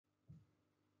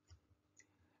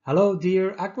Hello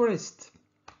dear aquarist,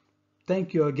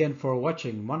 thank you again for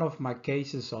watching one of my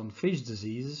cases on fish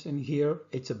diseases, and here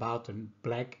it's about a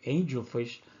black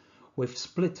angelfish with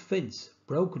split fins,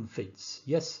 broken fins.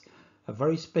 Yes, a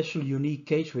very special unique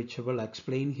case which I will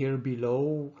explain here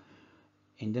below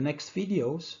in the next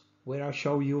videos, where I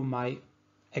show you my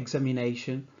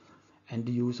examination and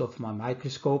the use of my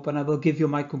microscope, and I will give you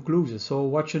my conclusions. So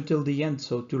watch until the end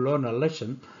so to learn a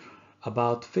lesson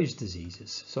about fish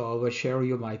diseases. So I will share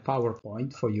you my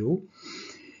PowerPoint for you.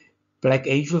 Black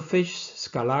angelfish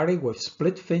scalare with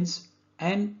split fins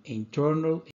and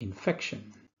internal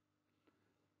infection.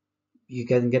 You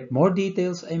can get more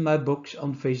details in my books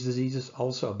on fish diseases,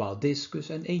 also about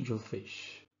discus and angelfish.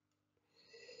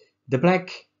 The black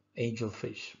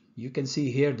angelfish. You can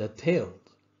see here the tail,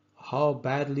 how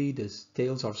badly the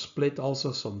tails are split.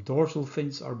 Also some dorsal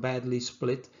fins are badly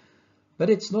split,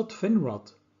 but it's not fin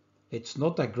rot. It's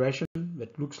not aggression.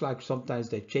 It looks like sometimes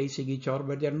they're chasing each other,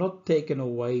 but they're not taking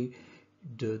away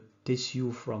the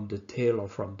tissue from the tail or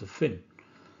from the fin.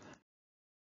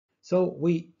 So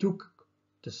we took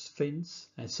the fins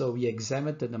and so we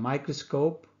examined in the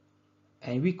microscope,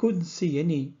 and we couldn't see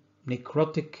any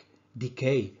necrotic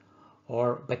decay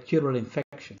or bacterial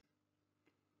infection.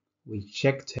 We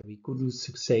checked and we couldn't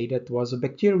say that was a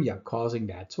bacteria causing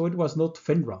that, so it was not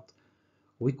fin rot.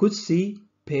 We could see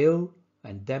pale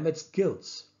and damaged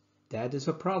gills. That is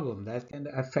a problem that can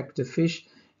affect the fish,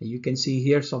 and you can see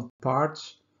here some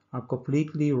parts are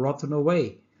completely rotten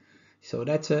away. So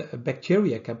that's a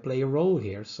bacteria can play a role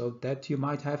here, so that you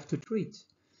might have to treat.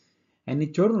 And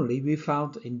internally we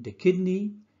found in the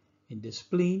kidney, in the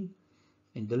spleen,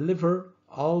 in the liver,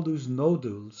 all those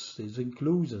nodules, these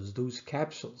inclusions, those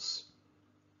capsules.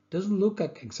 Doesn't look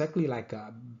exactly like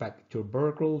a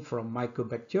tubercle from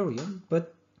Mycobacterium,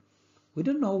 but we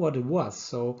don't know what it was.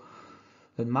 So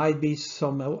it might be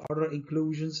some other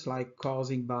inclusions, like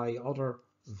causing by other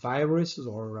viruses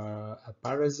or a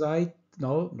parasite.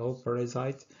 No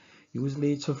parasite.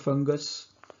 Usually it's a fungus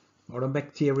or a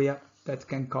bacteria that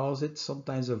can cause it,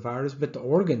 sometimes a virus, but the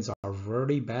organs are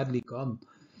very badly gone.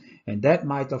 And that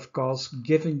might have caused,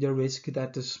 given the risk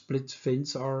that the split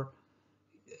fins are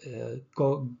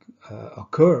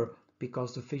occur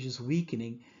because the fish is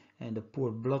weakening, and the poor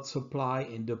blood supply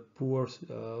and the poor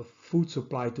food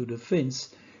supply to the fins,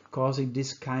 causing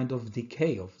this kind of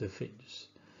decay of the fins.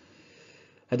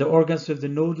 And the organs with the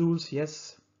nodules,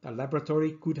 yes, a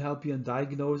laboratory could help you in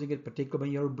diagnosing it, particularly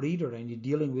when you're a breeder and you're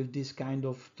dealing with this kind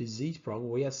of disease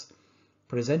problem. Yes,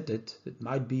 presented, it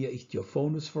might be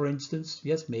ichthyophonus, for instance.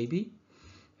 Yes, maybe.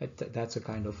 That's a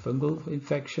kind of fungal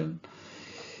infection.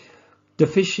 The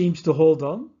fish seems to hold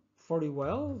on very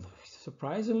well.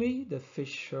 Surprisingly, the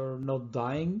fish are not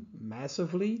dying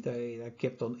massively. They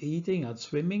kept on eating and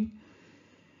swimming.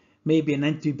 Maybe an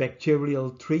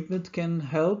antibacterial treatment can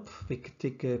help,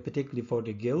 particularly for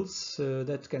the gills.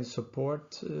 That can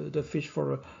support the fish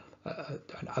for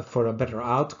a better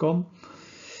outcome.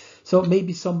 So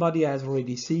maybe somebody has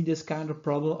already seen this kind of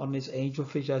problem on his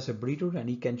angelfish as a breeder, and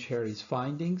he can share his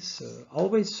findings.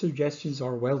 Always suggestions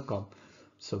are welcome,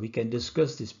 so we can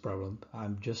discuss this problem.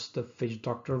 I'm just a fish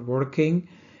doctor working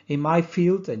in my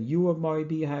field, and you might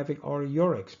be having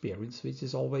your experience, which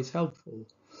is always helpful.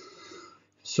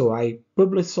 So I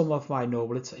publish some of my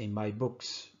knowledge in my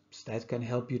books that can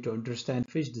help you to understand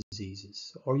fish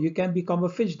diseases. Or you can become a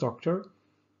fish doctor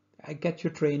and get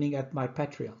your training at my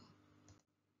Patreon.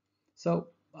 So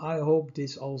I hope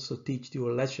this also teaches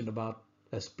you a lesson about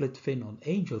a split fin on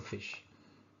angelfish,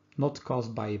 not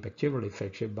caused by a bacterial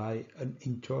infection, by an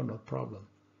internal problem.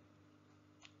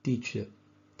 Teach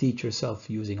yourself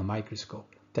using a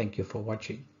microscope. Thank you for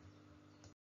watching.